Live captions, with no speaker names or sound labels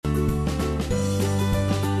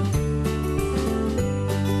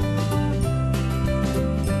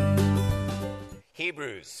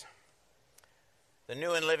Hebrews, the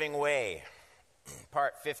New and Living Way,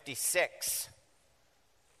 part 56.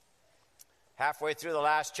 Halfway through the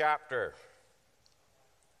last chapter.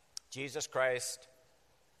 Jesus Christ,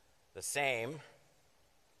 the same,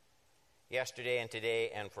 yesterday and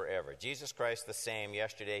today and forever. Jesus Christ, the same,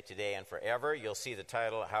 yesterday, today, and forever. You'll see the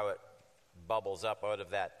title, how it bubbles up out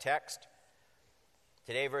of that text.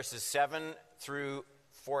 Today, verses 7 through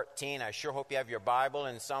 14. I sure hope you have your Bible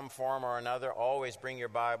in some form or another. Always bring your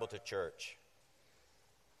Bible to church.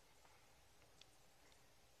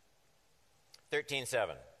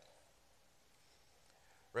 13:7.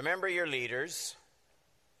 Remember your leaders,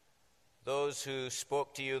 those who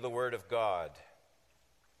spoke to you the word of God.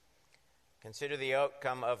 Consider the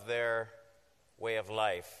outcome of their way of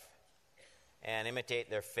life and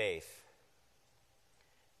imitate their faith.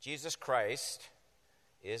 Jesus Christ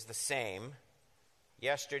is the same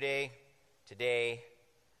yesterday, today,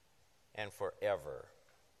 and forever.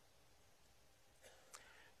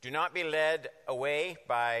 Do not be led away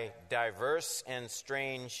by diverse and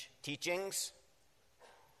strange teachings,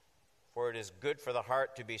 for it is good for the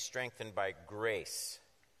heart to be strengthened by grace,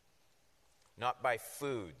 not by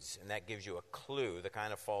foods. And that gives you a clue, the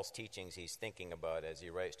kind of false teachings he's thinking about as he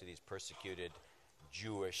writes to these persecuted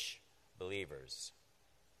Jewish believers.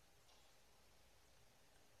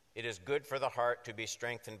 It is good for the heart to be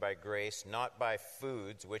strengthened by grace, not by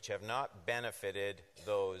foods which have not benefited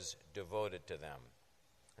those devoted to them.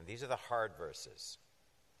 And these are the hard verses.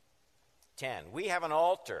 10. We have an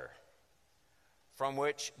altar from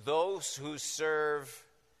which those who serve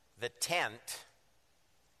the tent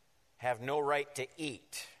have no right to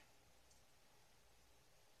eat.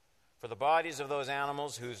 For the bodies of those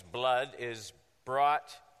animals whose blood is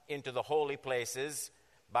brought into the holy places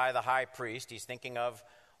by the high priest, he's thinking of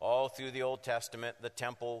all through the Old Testament, the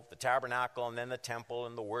temple, the tabernacle, and then the temple,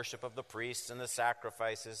 and the worship of the priests and the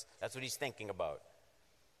sacrifices. That's what he's thinking about.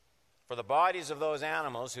 For the bodies of those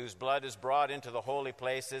animals whose blood is brought into the holy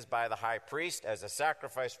places by the high priest as a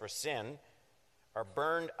sacrifice for sin are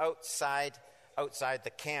burned outside the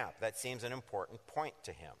camp. That seems an important point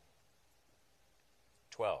to him.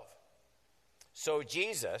 12. So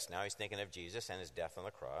Jesus, now he's thinking of Jesus and his death on the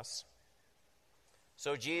cross.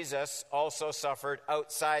 So Jesus also suffered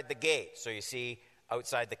outside the gate. So you see,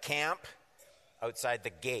 outside the camp, outside the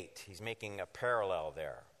gate. He's making a parallel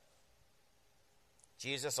there.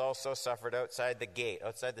 Jesus also suffered outside the gate,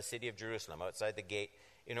 outside the city of Jerusalem, outside the gate,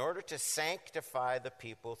 in order to sanctify the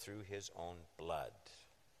people through his own blood.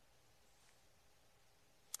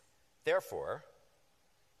 Therefore,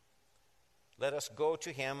 let us go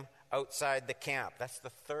to him outside the camp. That's the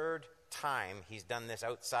third time he's done this,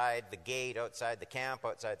 outside the gate, outside the camp,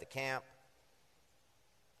 outside the camp.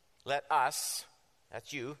 Let us,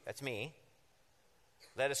 that's you, that's me.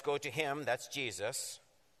 Let us go to him, that's Jesus,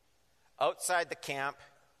 outside the camp.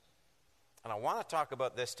 And I want to talk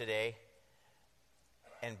about this today,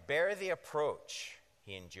 and bear the approach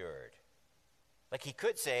he endured. Like he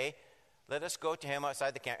could say, let us go to him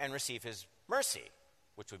outside the camp and receive his mercy,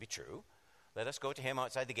 which would be true. Let us go to him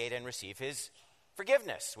outside the gate and receive his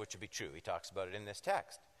forgiveness, which would be true. He talks about it in this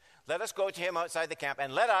text. Let us go to him outside the camp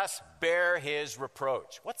and let us bear his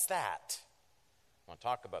reproach. What's that? I want to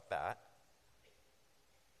talk about that.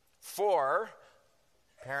 For,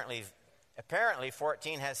 apparently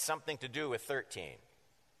 14 has something to do with 13.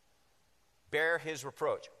 Bear his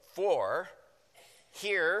reproach. For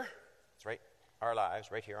here, it's right, our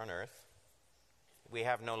lives, right here on earth, we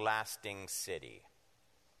have no lasting city,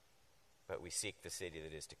 but we seek the city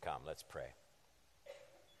that is to come. Let's pray.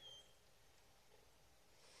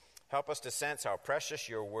 Help us to sense how precious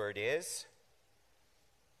your word is,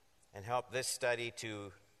 and help this study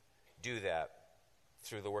to do that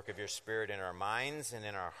through the work of your Spirit in our minds and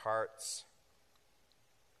in our hearts.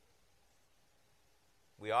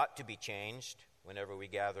 We ought to be changed whenever we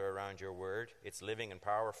gather around your word. It's living and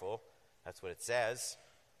powerful. That's what it says.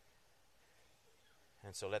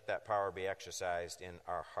 And so let that power be exercised in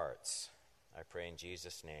our hearts. I pray in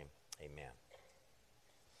Jesus' name, amen.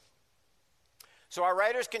 So our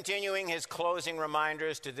writer's continuing his closing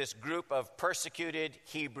reminders to this group of persecuted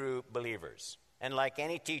Hebrew believers. And like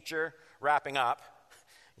any teacher wrapping up,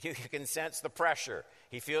 you can sense the pressure.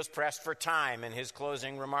 He feels pressed for time in his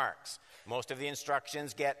closing remarks. Most of the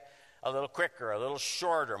instructions get a little quicker, a little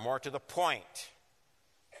shorter, more to the point.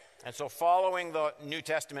 And so following the New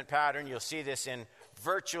Testament pattern, you'll see this in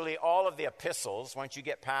virtually all of the epistles. Once you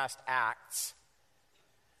get past Acts,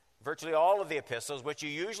 virtually all of the epistles, what you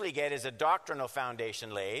usually get is a doctrinal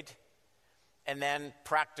foundation laid and then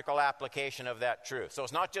practical application of that truth. So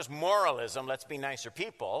it's not just moralism, let's be nicer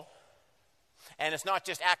people, And it's not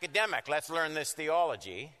just academic, let's learn this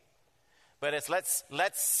theology, but it's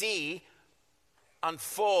let's see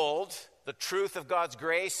unfold the truth of God's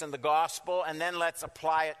grace and the gospel, and then let's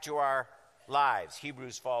apply it to our lives.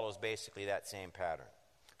 Hebrews follows basically that same pattern.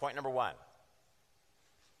 Point number 1.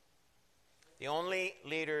 The only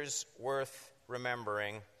leaders worth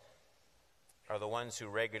remembering are the ones who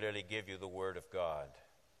regularly give you the Word of God.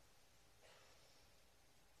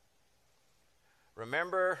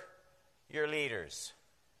 Remember your leaders,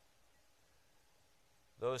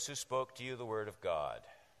 those who spoke to you the Word of God.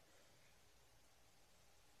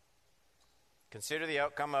 Consider the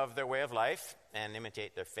outcome of their way of life and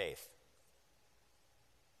imitate their faith.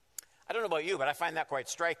 I don't know about you, but I find that quite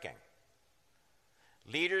striking.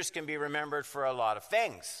 Leaders can be remembered for a lot of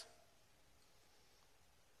things.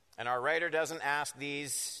 And our writer doesn't ask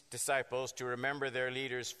these disciples to remember their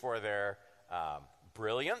leaders for their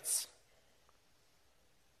brilliance,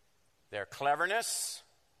 their cleverness,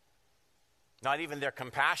 not even their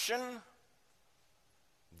compassion,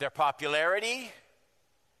 their popularity,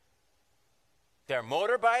 their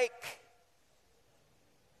motorbike.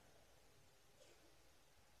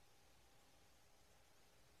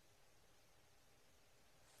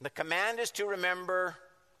 The command is to remember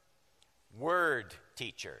word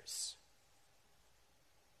teachers.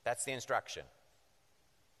 That's the instruction.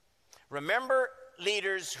 Remember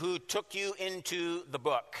leaders who took you into the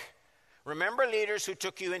book. Remember leaders who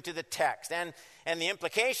took you into the text. And the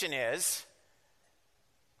implication is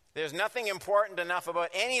there's nothing important enough about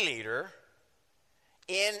any leader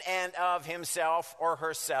in and of himself or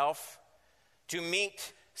herself to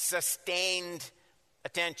meet sustained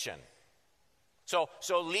attention. So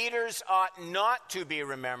leaders ought not to be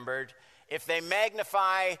remembered if they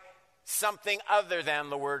magnify something other than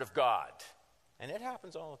the Word of God. And it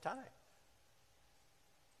happens all the time.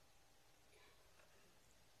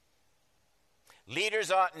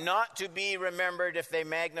 Leaders ought not to be remembered if they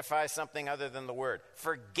magnify something other than the Word.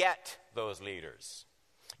 Forget those leaders.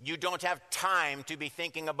 You don't have time to be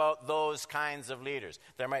thinking about those kinds of leaders.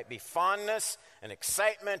 There might be fondness and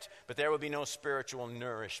excitement, but there will be no spiritual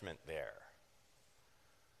nourishment there.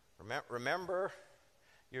 Remember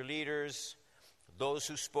your leaders, those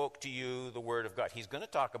who spoke to you the Word of God. He's going to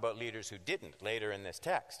talk about leaders who didn't later in this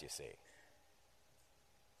text, you see.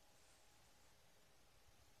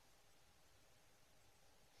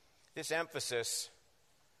 This emphasis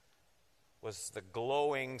was the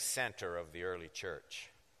glowing center of the early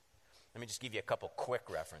church. Let me just give you a couple quick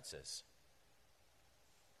references.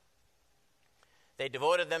 They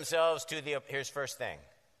devoted themselves to here's first thing,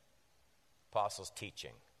 apostles'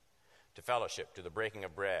 teaching, to fellowship, to the breaking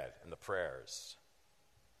of bread and the prayers.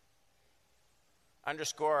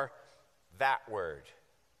 Underscore that word,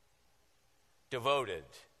 devoted.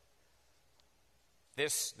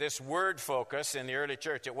 This word focus in the early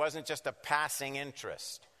church, it wasn't just a passing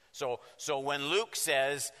interest. So when Luke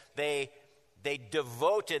says they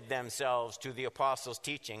devoted themselves to the apostles'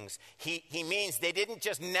 teachings, he means they didn't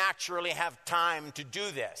just naturally have time to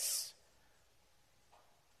do this.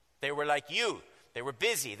 They were like you. They were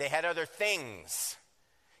busy. They had other things.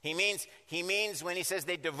 He means when he says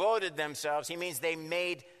they devoted themselves, he means they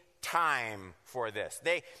made time for this.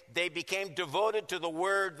 They became devoted to the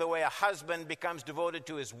Word the way a husband becomes devoted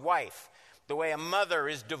to his wife, the way a mother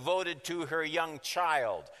is devoted to her young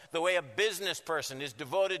child, the way a business person is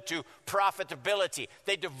devoted to profitability.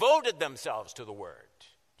 They devoted themselves to the Word.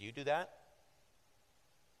 Do you do that?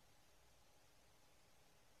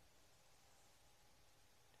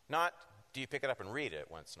 Not, do you pick it up and read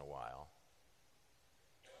it once in a while?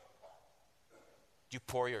 Do you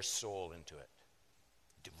pour your soul into it?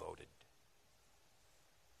 Devoted.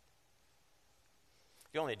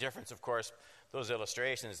 The only difference, of course, those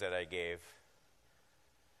illustrations that I gave,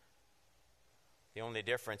 the only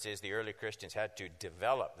difference is the early Christians had to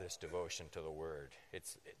develop this devotion to the Word.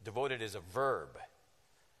 Devoted is a verb.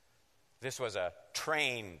 This was a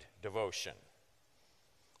trained devotion.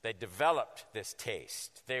 They developed this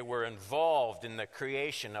taste. They were involved in the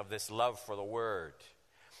creation of this love for the Word.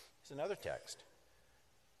 Here's another text.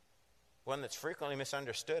 One that's frequently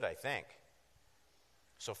misunderstood, I think.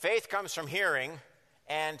 So faith comes from hearing,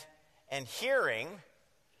 and hearing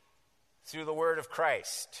through the Word of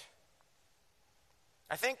Christ.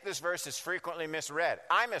 I think this verse is frequently misread.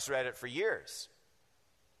 I misread it for years.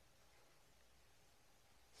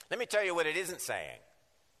 Let me tell you what it isn't saying.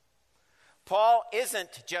 Paul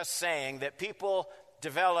isn't just saying that people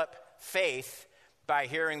develop faith by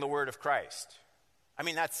hearing the Word of Christ. I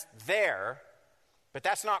mean, that's there, but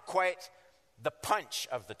that's not quite the punch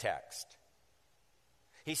of the text.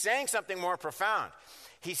 He's saying something more profound.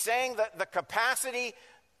 He's saying that the capacity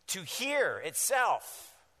to hear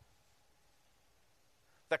itself.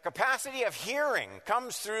 The capacity of hearing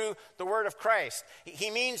comes through the word of Christ. He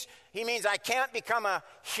means I can't become a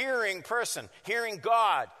hearing person, hearing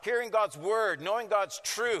God, hearing God's word, knowing God's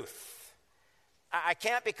truth. I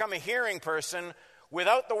can't become a hearing person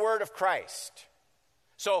without the word of Christ.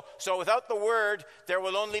 So without the word, there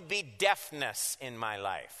will only be deafness in my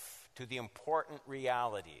life to the important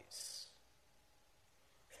realities.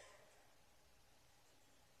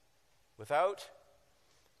 Without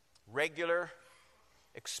regular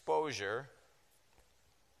exposure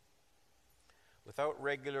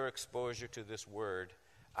to this word,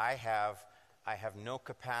 I have no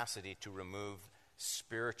capacity to remove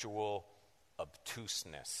spiritual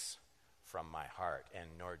obtuseness from my heart, and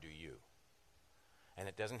nor do you. And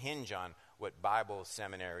it doesn't hinge on what Bible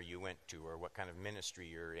seminary you went to, or what kind of ministry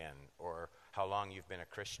you're in, or how long you've been a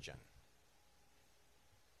Christian.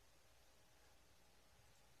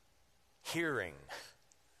 Hearing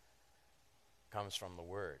comes from the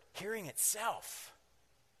word. Hearing itself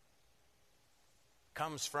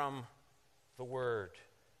comes from the word.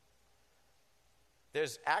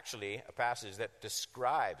 There's actually a passage that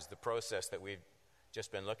describes the process that we've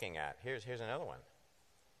just been looking at. Here's another one.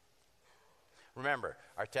 Remember,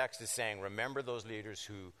 our text is saying, remember those leaders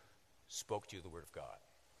who spoke to you the word of God.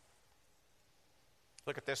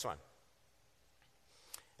 Look at this one.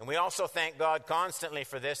 And we also thank God constantly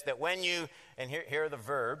for this, that when you, and here are the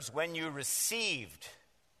verbs, when you received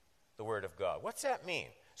the word of God. What's that mean?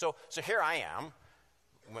 So here I am,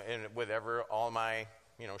 with all my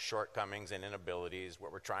shortcomings and inabilities,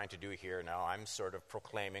 what we're trying to do here now, I'm sort of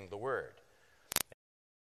proclaiming the word.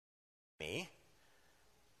 Me,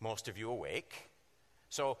 most of you awake.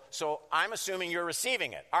 So I'm assuming you're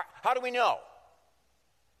receiving it. How do we know?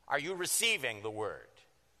 Are you receiving the word?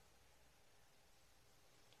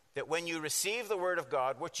 That when you receive the word of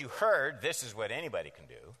God, what you heard, this is what anybody can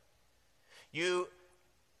do.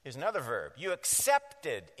 Is another verb. You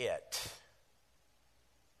accepted it.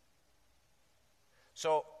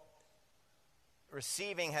 So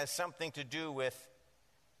receiving has something to do with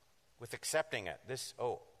accepting it.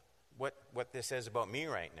 What this says about me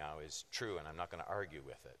right now is true, and I'm not going to argue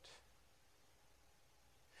with it.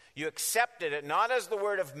 You accepted it not as the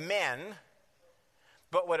word of men,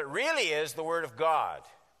 but what it really is, the word of God.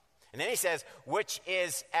 And then he says, which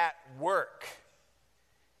is at work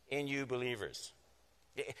in you believers.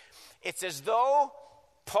 It's as though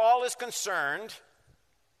Paul is concerned,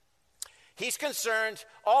 he's concerned,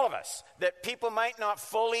 all of us, that people might not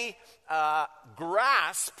fully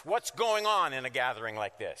grasp what's going on in a gathering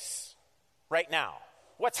like this right now.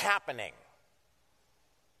 What's happening?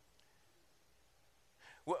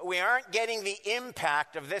 We aren't getting the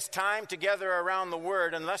impact of this time together around the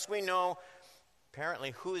word unless we know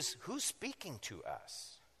apparently who's speaking to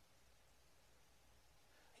us.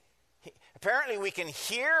 Apparently we can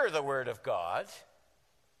hear the word of God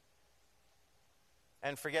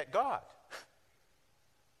and forget God.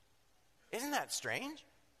 Isn't that strange?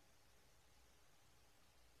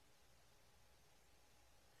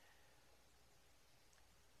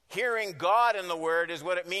 Hearing God in the word is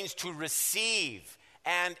what it means to receive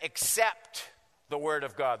and accept the word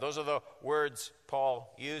of God. Those are the words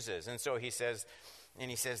Paul uses. And so he says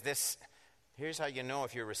this, here's how you know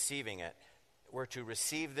if you're receiving it. We're to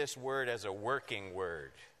receive this word as a working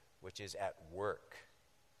word, which is at work.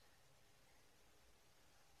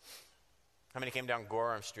 How many came down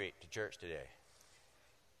Gorham Street to church today?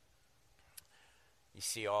 You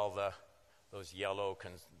see all those yellow,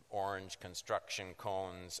 orange construction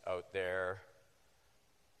cones out there,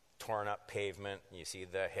 torn up pavement. You see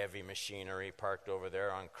the heavy machinery parked over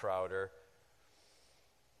there on Crowder.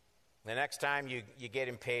 The next time you get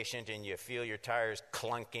impatient and you feel your tires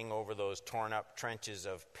clunking over those torn up trenches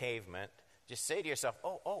of pavement, just say to yourself,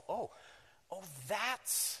 oh,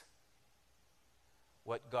 that's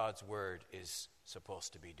what God's word is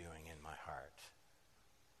supposed to be doing in my heart.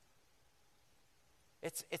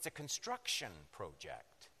 It's a construction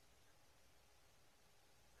project.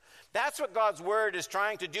 That's what God's word is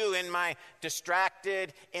trying to do in my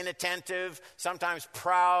distracted, inattentive, sometimes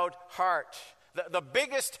proud heart. The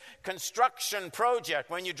biggest construction project,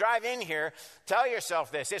 when you drive in here, tell yourself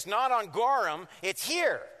this, it's not on Gorham, it's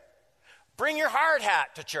here. Bring your hard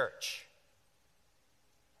hat to church.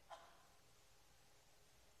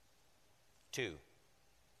 2.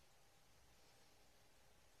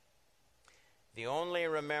 The only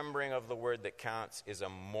remembering of the word that counts is a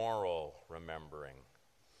moral remembering.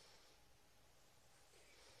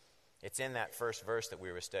 It's in that first verse that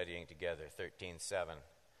we were studying together, 13:7.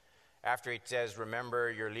 after he says,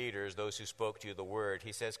 remember your leaders, those who spoke to you the word,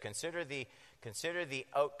 he says, consider the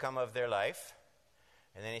outcome of their life.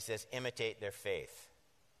 And then he says, imitate their faith.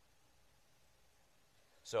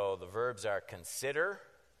 So the verbs are consider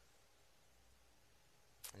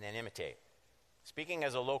and then imitate. Speaking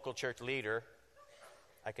as a local church leader,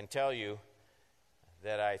 I can tell you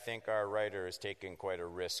that I think our writer is taking quite a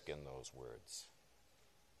risk in those words.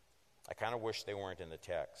 I kind of wish they weren't in the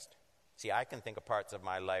text. See, I can think of parts of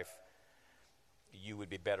my life you would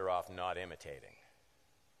be better off not imitating.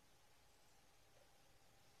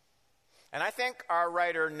 And I think our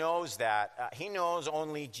writer knows that. He knows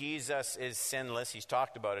only Jesus is sinless. He's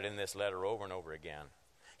talked about it in this letter over and over again.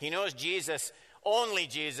 He knows only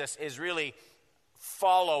Jesus is really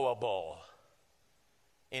followable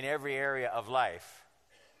in every area of life.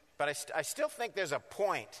 But I still think there's a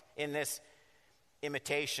point in this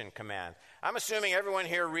imitation command. I'm assuming everyone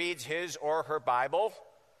here reads his or her Bible.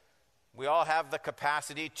 We all have the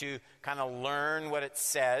capacity to kind of learn what it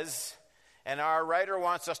says. And our writer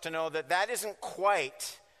wants us to know that that isn't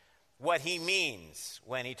quite what he means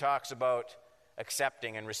when he talks about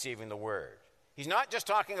accepting and receiving the word. He's not just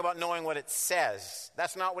talking about knowing what it says.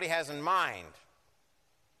 That's not what he has in mind.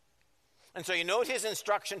 And so you note his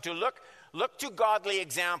instruction to look to godly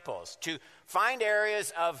examples, to find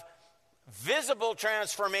areas of visible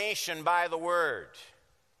transformation by the word.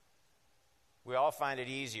 We all find it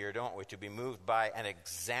easier, don't we, to be moved by an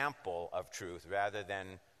example of truth rather than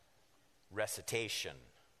recitation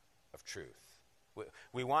of truth.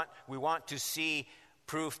 We want to see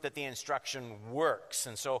proof that the instruction works.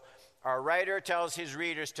 And so our writer tells his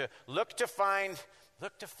readers to look to find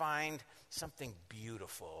something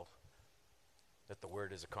beautiful that the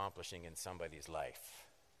word is accomplishing in somebody's life.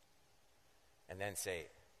 And then say,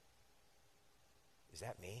 is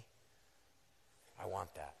that me? I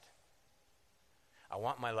want that. I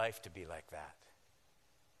want my life to be like that.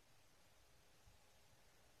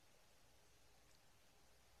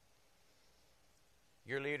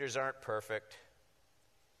 Your leaders aren't perfect,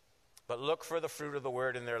 but look for the fruit of the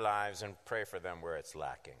word in their lives and pray for them where it's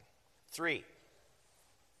lacking. 3,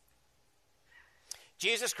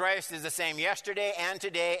 Jesus Christ is the same yesterday and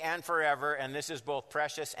today and forever, and this is both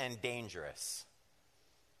precious and dangerous.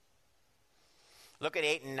 Look at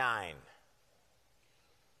 8 and 9.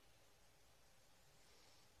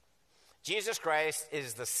 Jesus Christ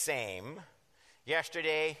is the same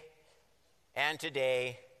yesterday and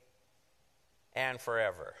today and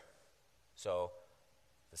forever. So,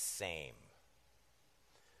 the same.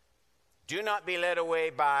 Do not be led away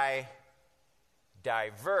by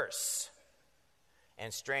diverse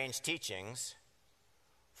and strange teachings,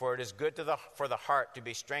 for it is good for the heart to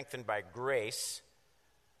be strengthened by grace,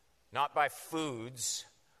 not by foods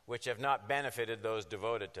which have not benefited those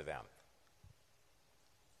devoted to them.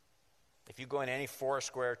 If you go in any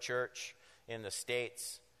Foursquare church in the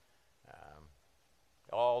States,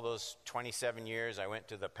 all those 27 years I went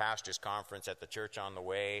to the pastor's conference at the church on the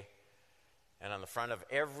way, and on the front of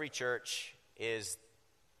every church is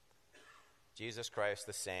Jesus Christ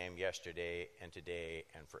the same yesterday and today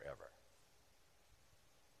and forever.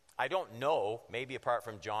 I don't know, maybe apart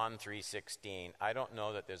from John 3:16, I don't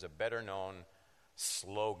know that there's a better known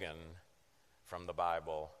slogan from the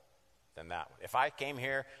Bible than that one. If I came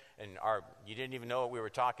here and you didn't even know what we were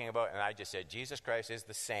talking about, and I just said, Jesus Christ is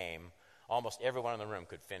the same, almost everyone in the room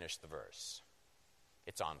could finish the verse.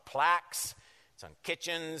 It's on plaques, it's on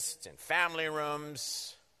kitchens, it's in family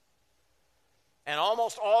rooms. And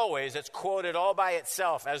almost always it's quoted all by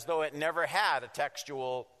itself as though it never had a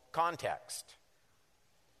textual context.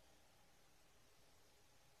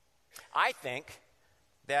 I think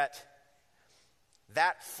that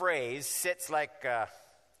phrase sits like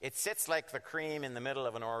the cream in the middle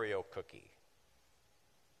of an Oreo cookie.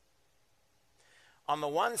 On the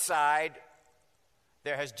one side,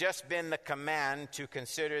 there has just been the command to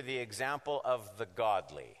consider the example of the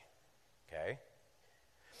godly. Okay?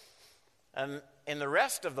 And in the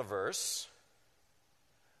rest of the verse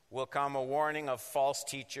will come a warning of false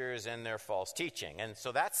teachers and their false teaching. And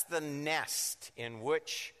so that's the nest in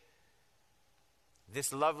which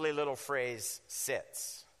this lovely little phrase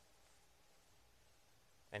sits.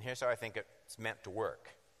 And here's how I think it's meant to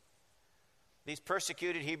work. These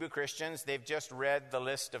persecuted Hebrew Christians, they've just read the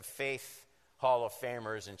list of faith Hall of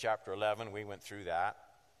Famers in chapter 11. We went through that.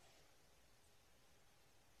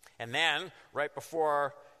 And then, right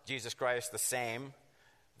before Jesus Christ the same,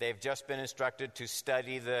 they've just been instructed to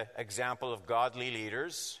study the example of godly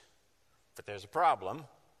leaders. But there's a problem.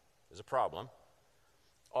 There's a problem.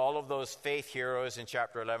 All of those faith heroes in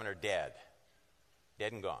chapter 11 are dead.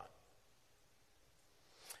 Dead and gone.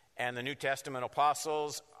 and the New Testament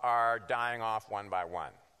apostles are dying off one by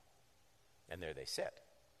one. And there they sit.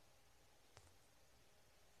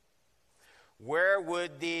 Where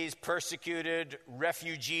would these persecuted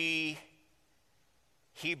refugee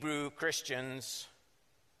Hebrew Christians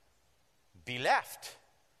be left?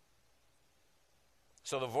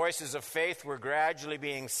 So the voices of faith were gradually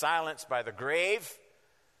being silenced by the grave.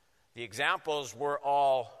 The examples were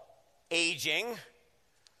all aging.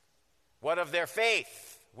 What of their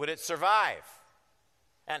faith? Would it survive?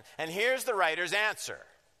 And here's the writer's answer.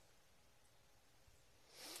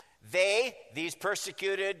 These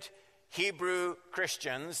persecuted Hebrew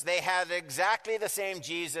Christians, they had exactly the same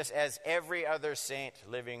Jesus as every other saint,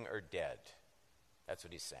 living or dead. That's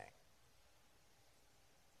what he's saying.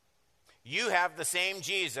 You have the same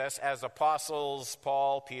Jesus as apostles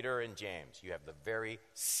Paul, Peter, and James. You have the very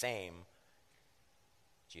same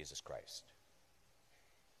Jesus Christ.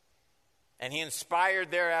 And he inspired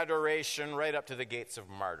their adoration right up to the gates of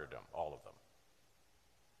martyrdom, all of them.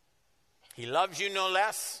 He loves you no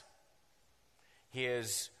less. He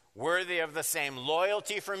is worthy of the same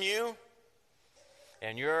loyalty from you,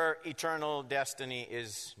 and your eternal destiny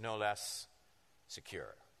is no less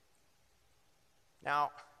secure. Now,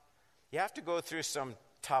 you have to go through some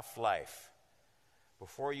tough life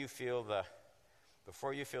before you feel the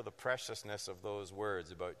preciousness of those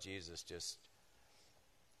words about Jesus.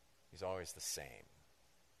 He's always the same.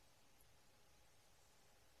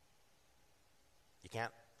 You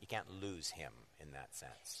can't lose him in that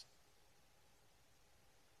sense.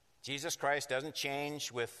 Jesus Christ doesn't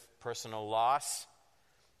change with personal loss.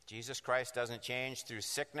 Jesus Christ doesn't change through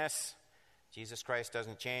sickness. Jesus Christ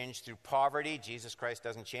doesn't change through poverty. Jesus Christ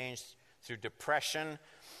doesn't change through depression.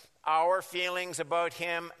 Our feelings about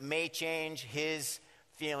him may change. His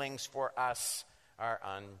feelings for us are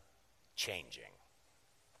unchanging.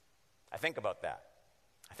 I think about that.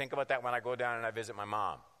 I think about that when I go down and I visit my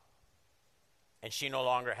mom. And she no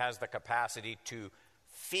longer has the capacity to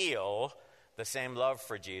feel the same love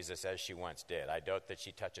for Jesus as she once did. I doubt that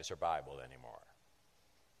she touches her Bible anymore.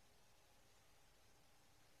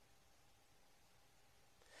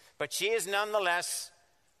 But she is nonetheless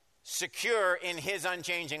secure in his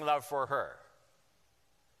unchanging love for her.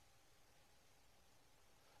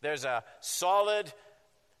 There's a solid,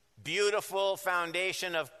 beautiful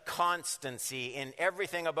foundation of constancy in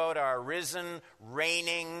everything about our risen,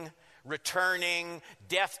 reigning, returning,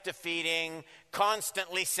 death-defeating,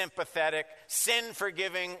 constantly sympathetic,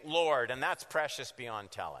 sin-forgiving Lord. And that's precious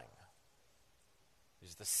beyond telling.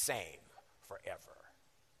 He's the same forever.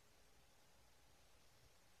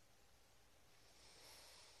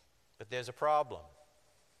 But there's a problem.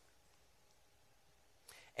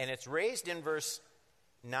 And it's raised in verse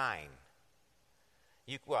 9.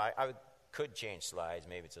 I could change slides.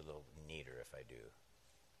 Maybe it's a little neater if I do.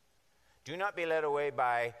 Do not be led away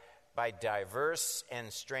by diverse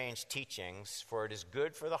and strange teachings, for it is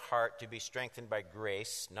good for the heart to be strengthened by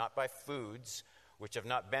grace, not by foods which have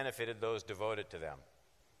not benefited those devoted to them.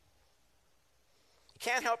 You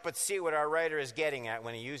can't help but see what our writer is getting at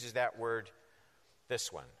when he uses that word,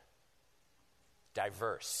 this one,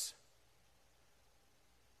 diverse,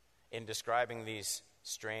 in describing these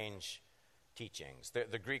strange teachings.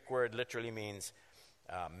 The Greek word literally means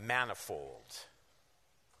manifold.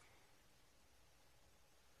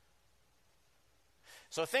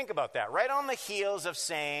 So think about that. Right on the heels of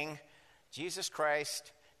saying Jesus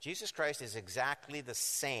Christ is exactly the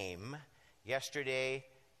same yesterday,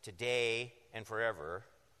 today, and forever.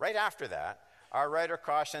 Right after that, our writer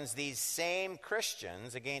cautions these same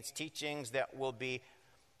Christians against teachings that will be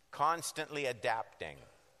constantly adapting.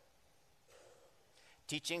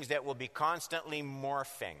 Teachings that will be constantly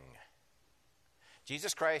morphing.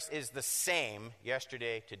 Jesus Christ is the same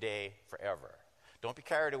yesterday, today, forever. Don't be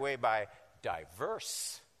carried away by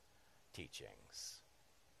diverse teachings.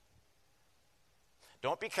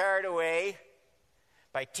 Don't be carried away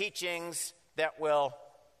by teachings that will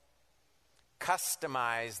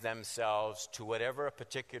customize themselves to whatever a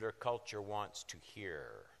particular culture wants to hear.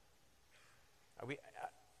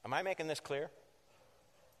 Am I making this clear?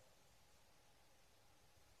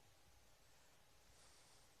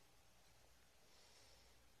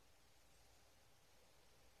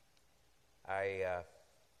 I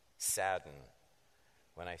sadden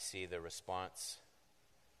when I see the response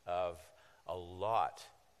of a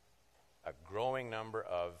growing number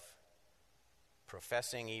of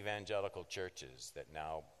professing evangelical churches that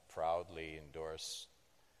now proudly endorse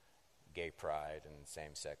gay pride and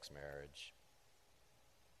same-sex marriage.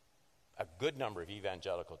 A good number of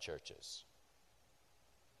evangelical churches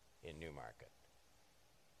in Newmarket.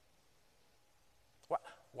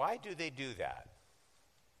 Why do they do that?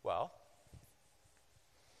 Well,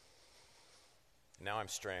 now I'm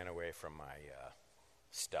straying away from my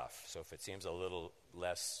stuff. So if it seems a little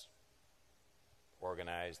less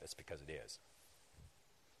organized, that's because it is.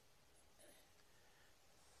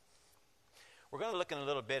 We're going to look in a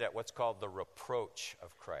little bit at what's called the reproach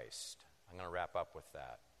of Christ. I'm going to wrap up with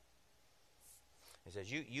that. He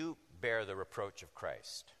says, you bear the reproach of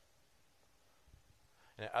Christ.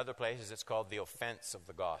 And in other places, it's called the offense of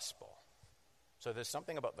the gospel. So there's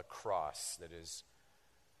something about the cross that is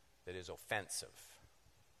offensive.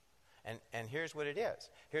 And here's what it is.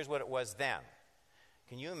 Here's what it was then.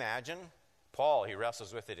 Can you imagine? Paul, he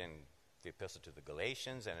wrestles with it in the epistle to the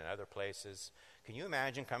Galatians and in other places. Can you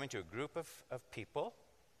imagine coming to a group of people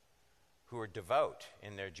who were devout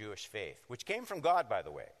in their Jewish faith, which came from God, by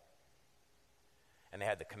the way? And they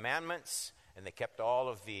had the commandments, and they kept all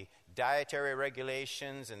of the dietary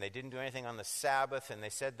regulations, and they didn't do anything on the Sabbath, and they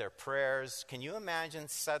said their prayers. Can you imagine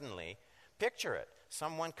suddenly, picture it,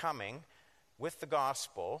 someone coming with the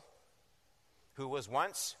gospel who was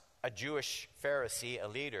once a Jewish Pharisee, a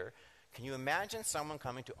leader. Can you imagine someone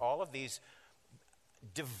coming to all of these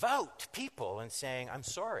devout people and saying, I'm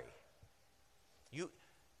sorry.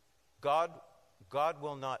 God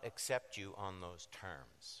will not accept you on those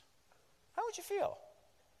terms. How would you feel?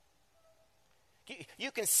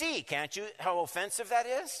 You can see, can't you, how offensive that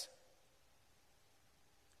is?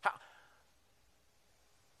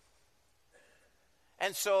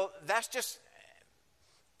 And so that's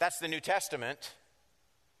the New Testament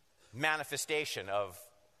manifestation of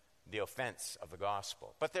the offense of the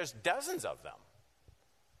gospel. But there's dozens of them.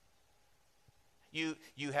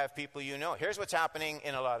 You have people you know. Here's what's happening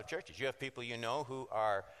in a lot of churches. You have people you know who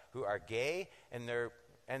are gay, and they're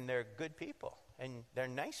good people, and they're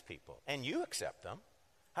nice people, and you accept them.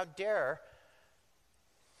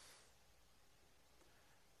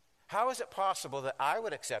 How is it possible that I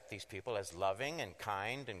would accept these people as loving and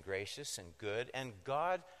kind and gracious and good, and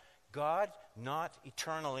God not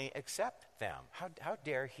eternally accept them? How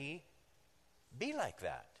dare he be like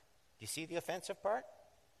that? Do you see the offensive part?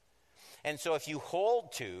 And so if you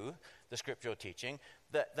hold to the scriptural teaching,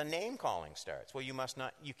 the name calling starts. Well, you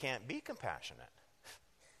can't be compassionate.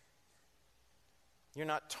 You're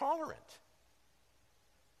not tolerant.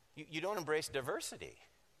 You don't embrace diversity.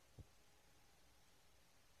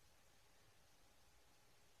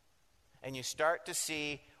 And you start to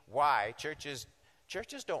see why churches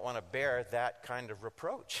don't want to bear that kind of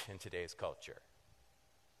reproach in today's culture.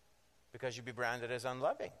 Because you'd be branded as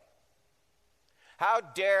unloving. How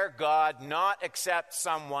dare God not accept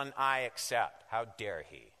someone I accept? How dare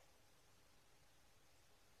he?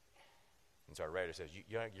 And so our writer says,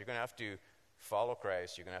 you're going to have to follow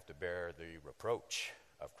Christ. You're going to have to bear the reproach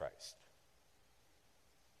of Christ,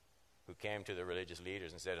 who came to the religious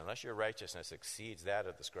leaders and said, unless your righteousness exceeds that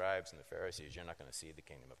of the scribes and the Pharisees, you're not going to see the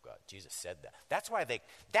kingdom of God. Jesus said that. That's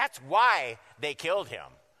why they killed him.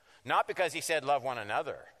 Not because he said, love one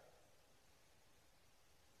another.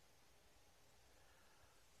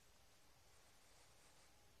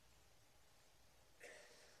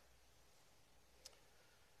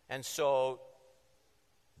 And so,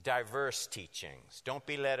 diverse teachings. Don't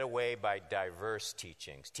be led away by diverse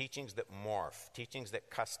teachings. Teachings that morph. Teachings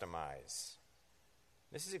that customize.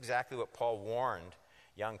 This is exactly what Paul warned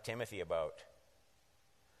young Timothy about.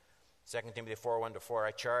 2 Timothy 4:1-4,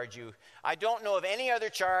 I charge you. I don't know of any other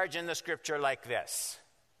charge in the scripture like this.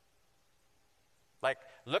 Like,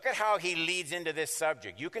 look at how he leads into this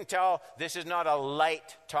subject. You can tell this is not a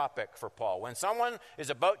light topic for Paul. When someone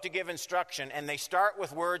is about to give instruction and they start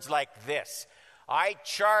with words like this, I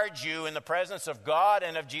charge you in the presence of God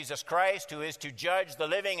and of Jesus Christ, who is to judge the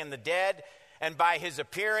living and the dead, and by his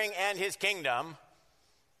appearing and his kingdom.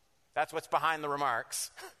 That's what's behind the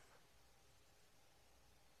remarks.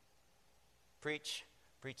 Preach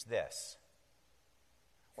this.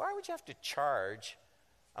 Why would you have to charge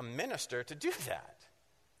a minister to do that?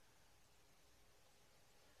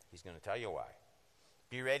 He's going to tell you why.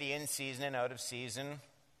 Be ready in season and out of season.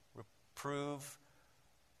 Reprove,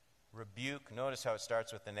 rebuke. Notice how it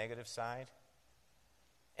starts with the negative side.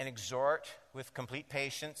 And exhort with complete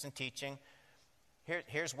patience and teaching.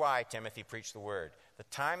 Here's why Timothy preached the word. The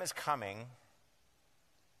time is coming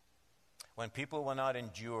when people will not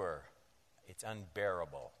endure. It's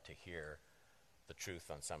unbearable to hear the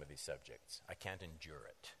truth on some of these subjects. I can't endure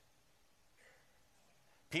it.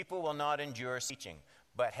 People will not endure teaching,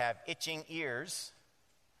 but have itching ears.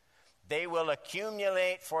 They will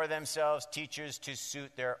accumulate for themselves teachers to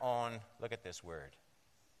suit their own. Look at this word.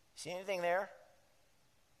 See anything there?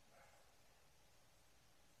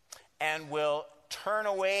 And will turn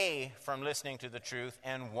away from listening to the truth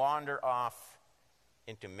and wander off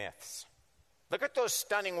into myths. Look at those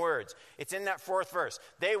stunning words. It's in that 4th verse.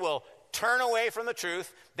 They will turn away from the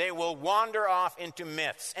truth. They will wander off into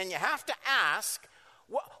myths. And you have to ask,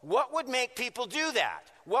 what would make people do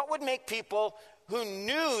that? What would make people who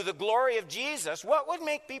knew the glory of Jesus, what would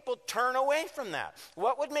make people turn away from that?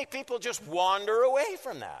 What would make people just wander away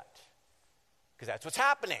from that? Because that's what's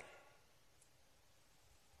happening.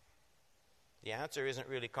 The answer isn't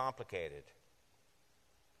really complicated.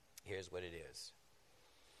 Here's what it is.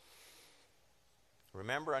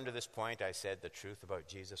 Remember, under this point, I said the truth about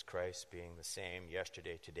Jesus Christ being the same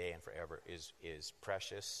yesterday, today, and forever is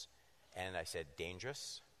precious, and I said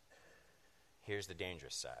dangerous. Here's the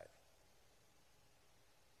dangerous side.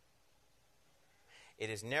 It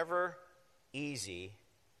is never easy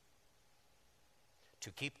to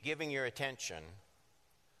keep giving your attention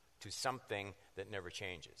to something that never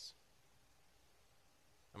changes.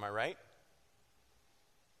 Am I right?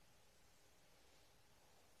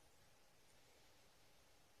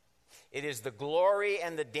 It is the glory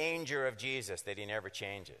and the danger of Jesus that he never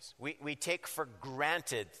changes. We take for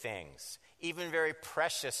granted things, even very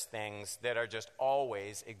precious things that are just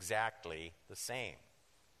always exactly the same.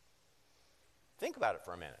 Think about it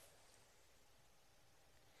for a minute.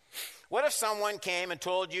 What if someone came and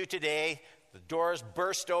told you today, the doors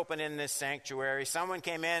burst open in this sanctuary, someone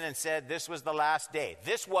came in and said this was the last day.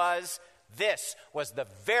 This was the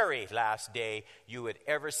very last day you would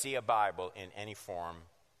ever see a Bible in any form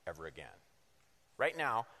ever again. Right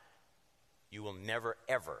now, you will never,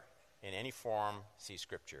 ever, in any form, see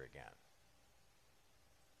Scripture again.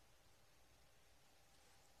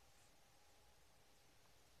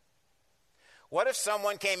 What if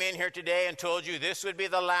someone came in here today and told you this would be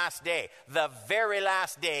the last day, the very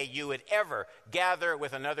last day you would ever gather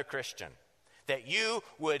with another Christian, that you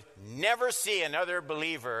would never see another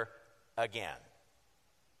believer again?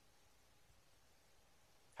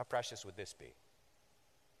 How precious would this be?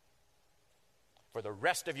 For the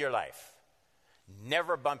rest of your life,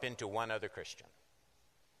 never bump into one other Christian.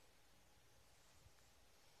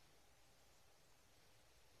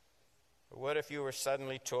 But what if you were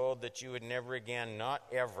suddenly told that you would never again, not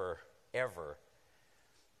ever, ever,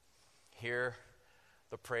 hear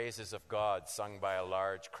the praises of God sung by a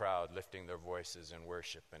large crowd lifting their voices in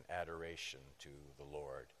worship and adoration to the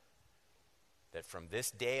Lord? That from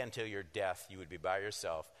this day until your death, you would be by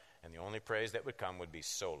yourself, and the only praise that would come would be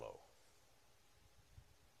solo.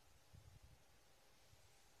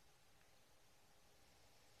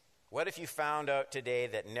 What if you found out today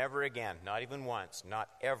that never again, not even once, not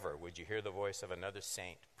ever, would you hear the voice of another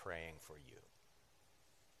saint praying for you?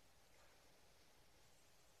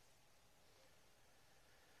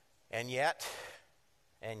 And yet,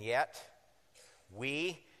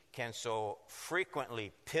 we can so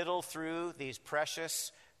frequently piddle through these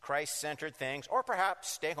precious Christ-centered things, or perhaps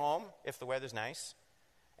stay home if the weather's nice,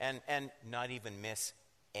 and not even miss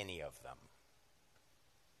any of them.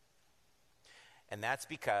 And that's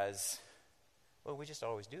because, well, we just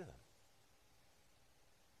always do them.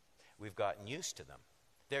 We've gotten used to them.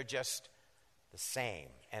 They're just the same.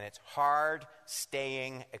 And it's hard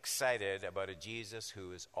staying excited about a Jesus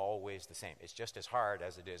who is always the same. It's just as hard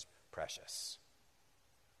as it is precious.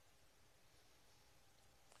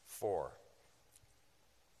 4.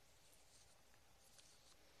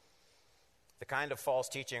 The kind of false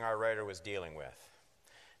teaching our writer was dealing with.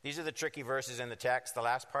 These are the tricky verses in the text, the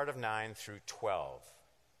last part of 9 through 12.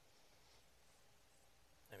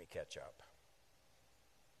 Let me catch up.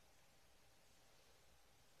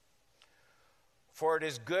 For it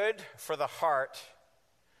is good for the heart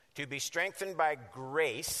to be strengthened by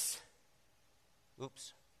grace.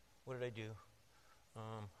 Oops, what did I do?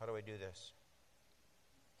 How do I do this?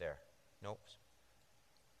 There. Nope.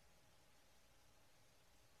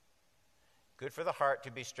 Good for the heart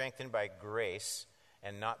to be strengthened by grace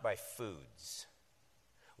and not by foods,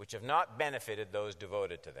 which have not benefited those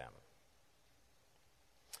devoted to them.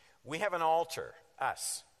 We have an altar,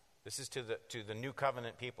 us. This is to the new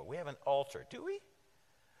covenant people. We have an altar, do we?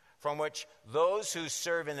 From which those who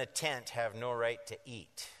serve in the tent have no right to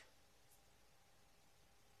eat.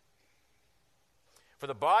 For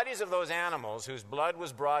the bodies of those animals whose blood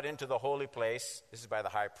was brought into the holy place, this is by the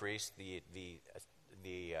high priest, the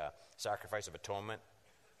sacrifice of atonement,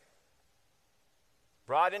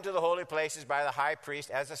 brought into the holy places by the high priest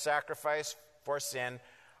as a sacrifice for sin,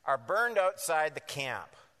 are burned outside the camp.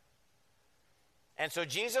 And so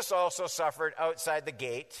Jesus also suffered outside the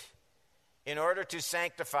gate in order to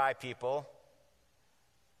sanctify people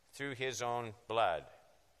through his own blood.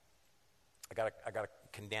 I got to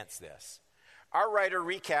condense this. Our writer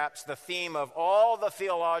recaps the theme of all the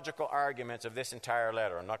theological arguments of this entire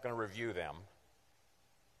letter. I'm not going to review them.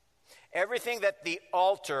 Everything that the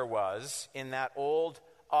altar was in that old,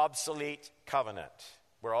 obsolete covenant,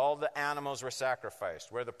 where all the animals were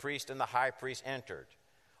sacrificed, where the priest and the high priest entered,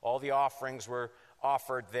 all the offerings were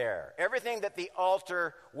offered there. Everything that the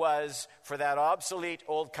altar was for that obsolete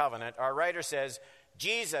old covenant, our writer says,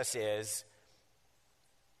 Jesus is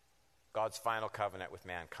God's final covenant with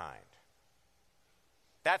mankind.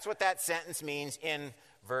 That's what that sentence means in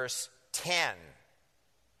verse 10,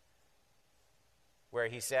 where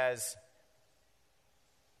he says,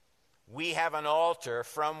 we have an altar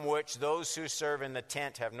from which those who serve in the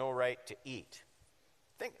tent have no right to eat.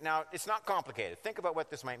 Now, it's not complicated. Think about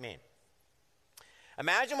what this might mean.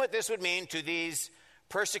 Imagine what this would mean to these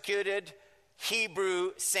persecuted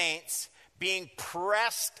Hebrew saints being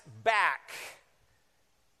pressed back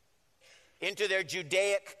into their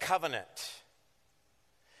Judaic covenant.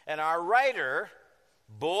 And our writer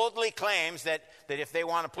boldly claims that if they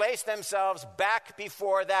want to place themselves back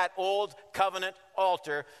before that old covenant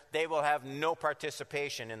altar, they will have no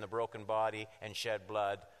participation in the broken body and shed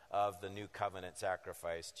blood of the new covenant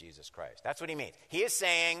sacrifice, Jesus Christ. That's what he means. He is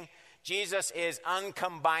saying Jesus is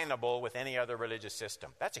uncombinable with any other religious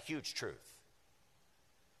system. That's a huge truth.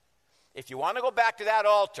 If you want to go back to that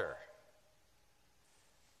altar,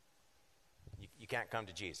 you can't come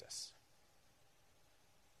to Jesus.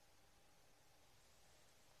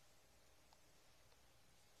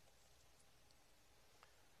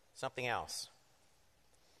 Something else.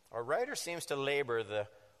 Our writer seems to labor the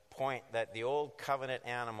point that the old covenant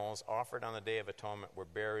animals offered on the Day of Atonement were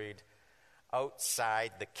buried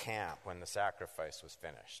outside the camp when the sacrifice was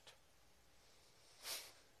finished.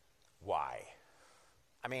 Why?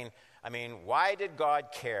 I mean, why did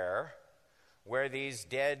God care where these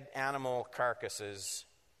dead animal carcasses,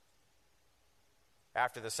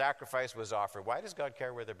 after the sacrifice was offered, why does God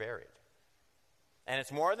care where they're buried? And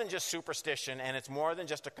it's more than just superstition, and it's more than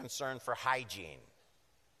just a concern for hygiene.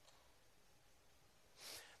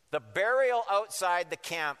 The burial outside the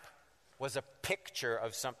camp was a picture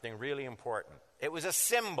of something really important. It was a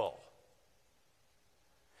symbol.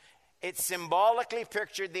 It symbolically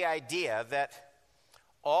pictured the idea that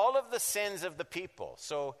all of the sins of the people,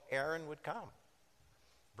 so Aaron would come,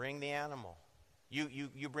 bring the animal.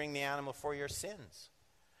 You bring the animal for your sins.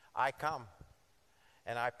 I come,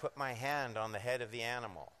 and I put my hand on the head of the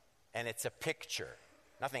animal, and it's a picture.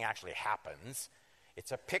 Nothing actually happens.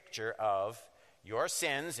 It's a picture of your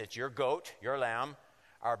sins, it's your goat, your lamb,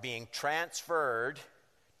 are being transferred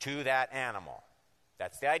to that animal.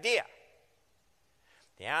 That's the idea.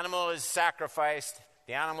 The animal is sacrificed.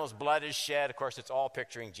 The animal's blood is shed. Of course, it's all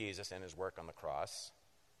picturing Jesus and his work on the cross.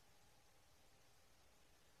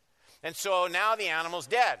 And so now the animal's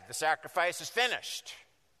dead. The sacrifice is finished.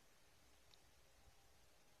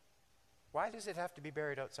 Why does it have to be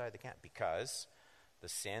buried outside the camp? Because the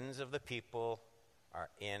sins of the people are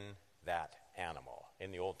in that animal.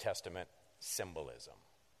 In the Old Testament symbolism,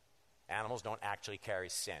 animals don't actually carry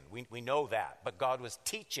sin. We know that, but God was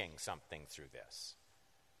teaching something through this.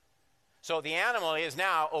 So the animal is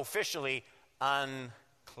now officially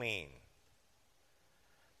unclean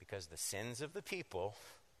because the sins of the people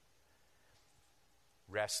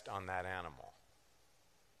rest on that animal.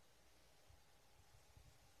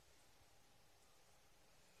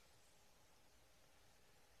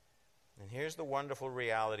 And here's the wonderful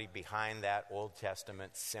reality behind that Old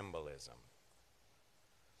Testament symbolism.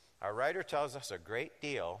 Our writer tells us a great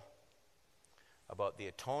deal about the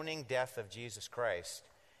atoning death of Jesus Christ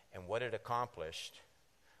and what it accomplished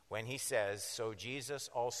when he says, so Jesus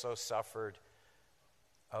also suffered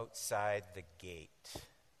outside the gate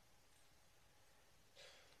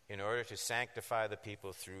in order to sanctify the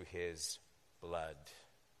people through his blood.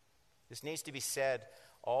 This needs to be said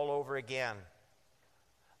all over again.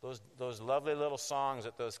 Those lovely little songs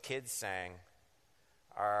that those kids sang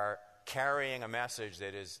are carrying a message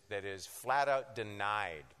that is flat out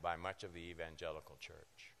denied by much of the evangelical church.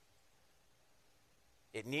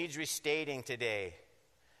 It needs restating today.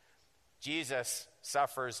 Jesus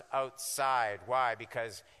suffers outside. Why?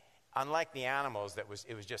 Because unlike the animals, it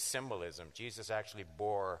was just symbolism. Jesus actually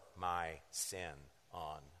bore my sin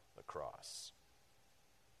on the cross.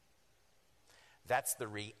 That's the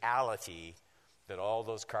reality that all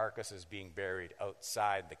those carcasses being buried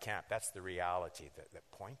outside the camp, that's the reality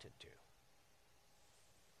that pointed to.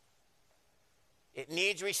 It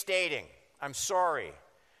needs restating. I'm sorry.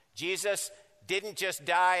 Jesus didn't just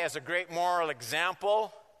die as a great moral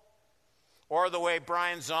example, or the way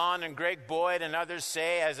Brian Zahn and Greg Boyd and others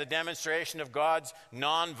say, as a demonstration of God's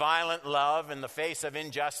nonviolent love in the face of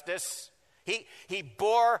injustice. He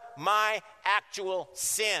bore my actual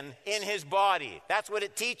sin in his body. That's what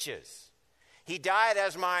it teaches. He died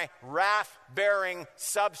as my wrath-bearing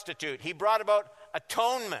substitute. He brought about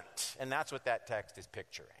atonement, and that's what that text is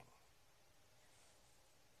picturing.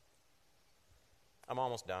 I'm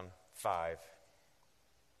almost done. 5.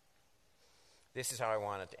 This is how I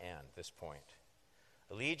want it to end, this point.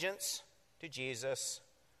 Allegiance to Jesus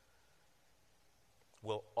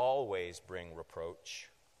will always bring reproach,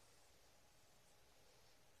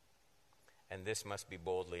 and this must be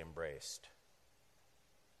boldly embraced.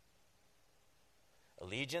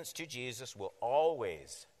 Allegiance to Jesus will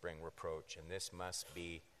always bring reproach, and this must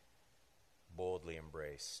be boldly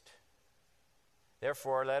embraced.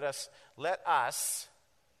 Therefore, let us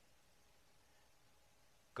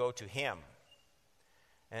go to him.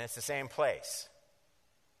 And it's the same place.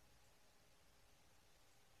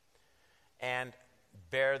 And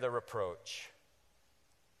bear the reproach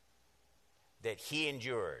that he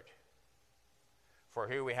endured. For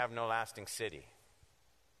here we have no lasting city.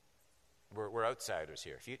 We're outsiders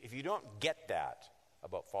here. If you don't get that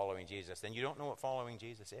about following Jesus, then you don't know what following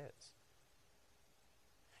Jesus is.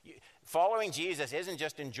 Following Jesus isn't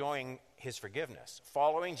just enjoying his forgiveness.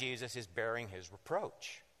 Following Jesus is bearing his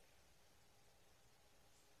reproach.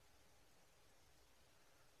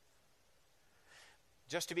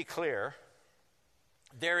 Just to be clear,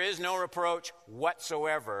 there is no reproach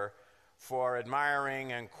whatsoever for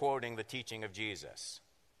admiring and quoting the teaching of Jesus.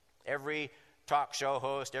 Every talk show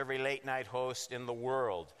host, every late night host in the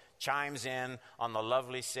world chimes in on the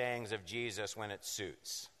lovely sayings of Jesus when it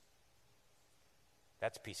suits.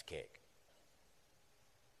 That's a piece of cake.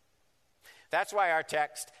 That's why our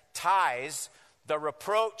text ties the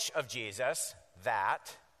reproach of Jesus,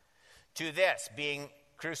 that, to this, being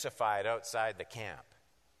crucified outside the camp.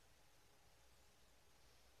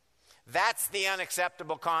 That's the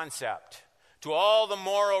unacceptable concept to all the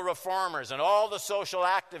moral reformers and all the social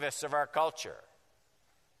activists of our culture.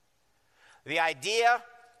 The idea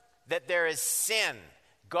that there is sin,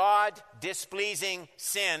 God-displeasing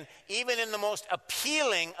sin, even in the most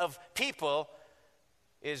appealing of people,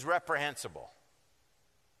 is reprehensible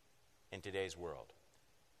in today's world.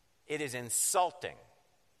 It is insulting.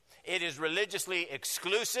 It is religiously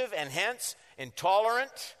exclusive and hence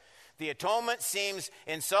intolerant. The atonement seems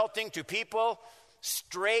insulting to people,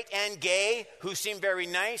 straight and gay, who seem very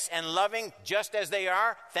nice and loving just as they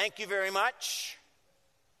are. Thank you very much.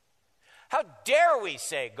 How dare we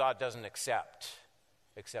say God doesn't accept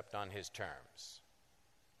except on his terms?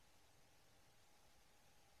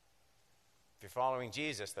 If you're following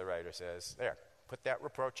Jesus, the writer says, there, put that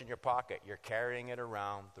reproach in your pocket. You're carrying it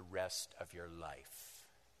around the rest of your life.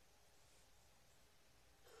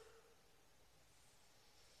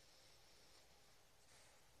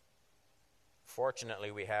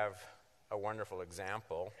 Fortunately, we have a wonderful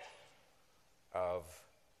example of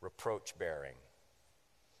reproach bearing.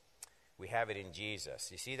 We have it in Jesus.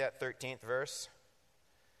 You see that 13th verse?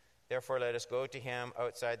 Therefore, let us go to him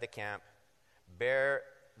outside the camp, bear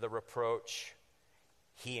the reproach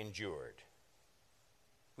he endured.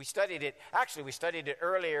 We studied it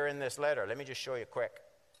earlier in this letter. Let me just show you quick.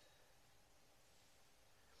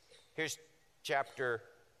 Here's chapter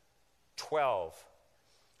 12.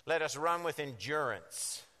 Let us run with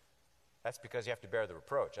endurance. That's because you have to bear the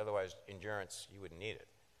reproach. Otherwise, endurance, you wouldn't need it.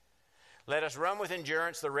 Let us run with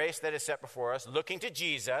endurance the race that is set before us, looking to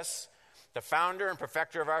Jesus, the founder and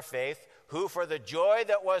perfecter of our faith, who for the joy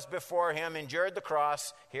that was before him endured the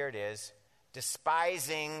cross, here it is,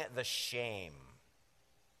 despising the shame,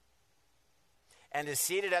 and is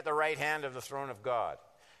seated at the right hand of the throne of God.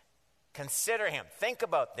 Consider him. Think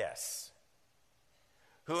about this.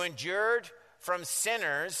 Who endured from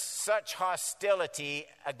sinners such hostility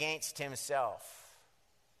against himself.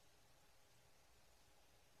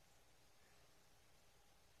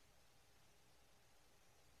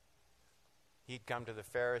 He'd come to the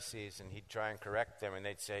Pharisees and he'd try and correct them, and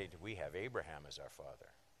they'd say, we have Abraham as our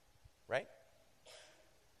father. Right?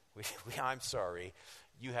 I'm sorry,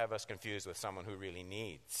 you have us confused with someone who really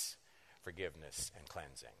needs forgiveness and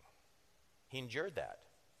cleansing. He endured that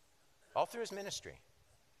all through his ministry.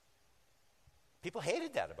 People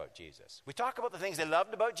hated that about Jesus. We talk about the things they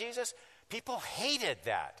loved about Jesus. People hated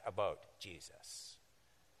that about Jesus.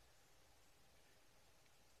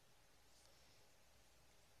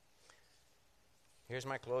 Here's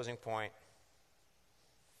my closing point.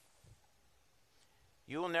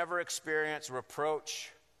 You will never experience reproach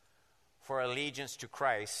for allegiance to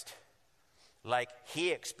Christ like he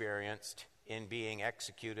experienced in being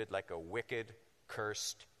executed like a wicked,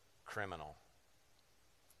 cursed criminal.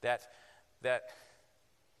 That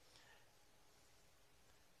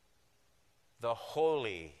the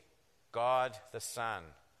holy God the Son,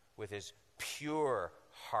 with his pure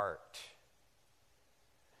heart,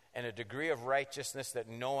 and a degree of righteousness that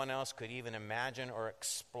no one else could even imagine or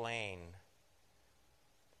explain,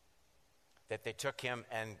 that they took him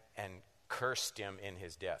and cursed him in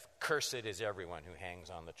his death. Cursed is everyone who hangs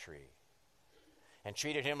on the tree. And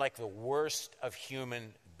treated him like the worst of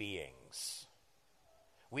human beings.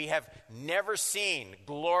 We have never seen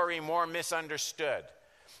glory more misunderstood.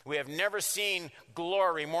 We have never seen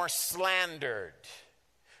glory more slandered,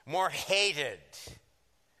 more hated,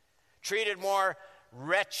 treated more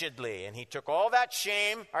wretchedly. And he took all that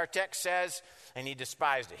shame, our text says, and he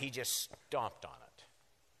despised it. He just stomped on it.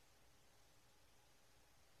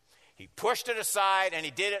 He pushed it aside, and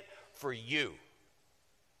he did it for you.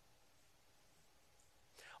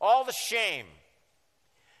 All the shame,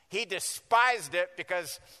 he despised it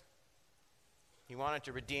because he wanted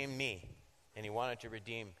to redeem me, and he wanted to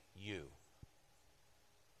redeem you.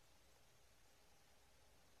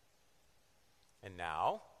 And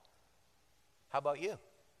now, how about you? Do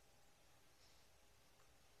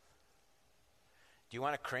you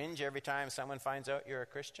want to cringe every time someone finds out you're a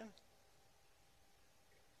Christian?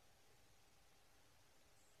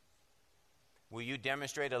 Will you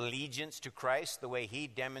demonstrate allegiance to Christ the way he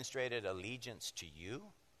demonstrated allegiance to you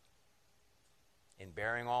in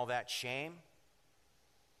bearing all that shame?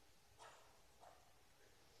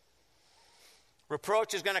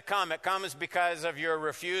 Reproach is going to come. It comes because of your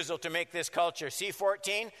refusal to make this culture.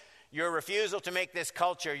 C14, your refusal to make this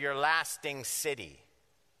culture your lasting city.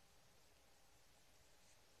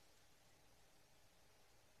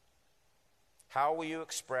 How will you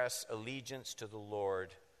express allegiance to the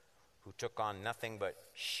Lord who took on nothing but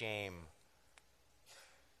shame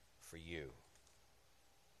for you?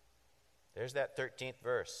 There's that 13th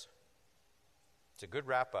verse. It's a good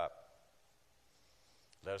wrap up.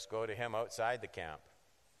 Let us go to him outside the camp,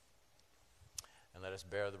 and let us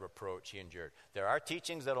bear the reproach he endured. There are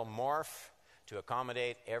teachings that will morph to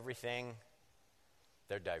accommodate everything.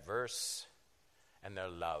 They're diverse, and they're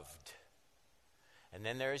loved. And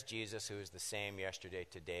then there is Jesus, who is the same yesterday,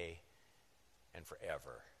 today, and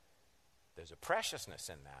forever. There's a preciousness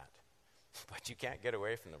in that, but you can't get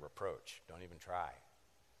away from the reproach. Don't even try.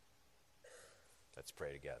 Let's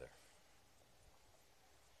pray together.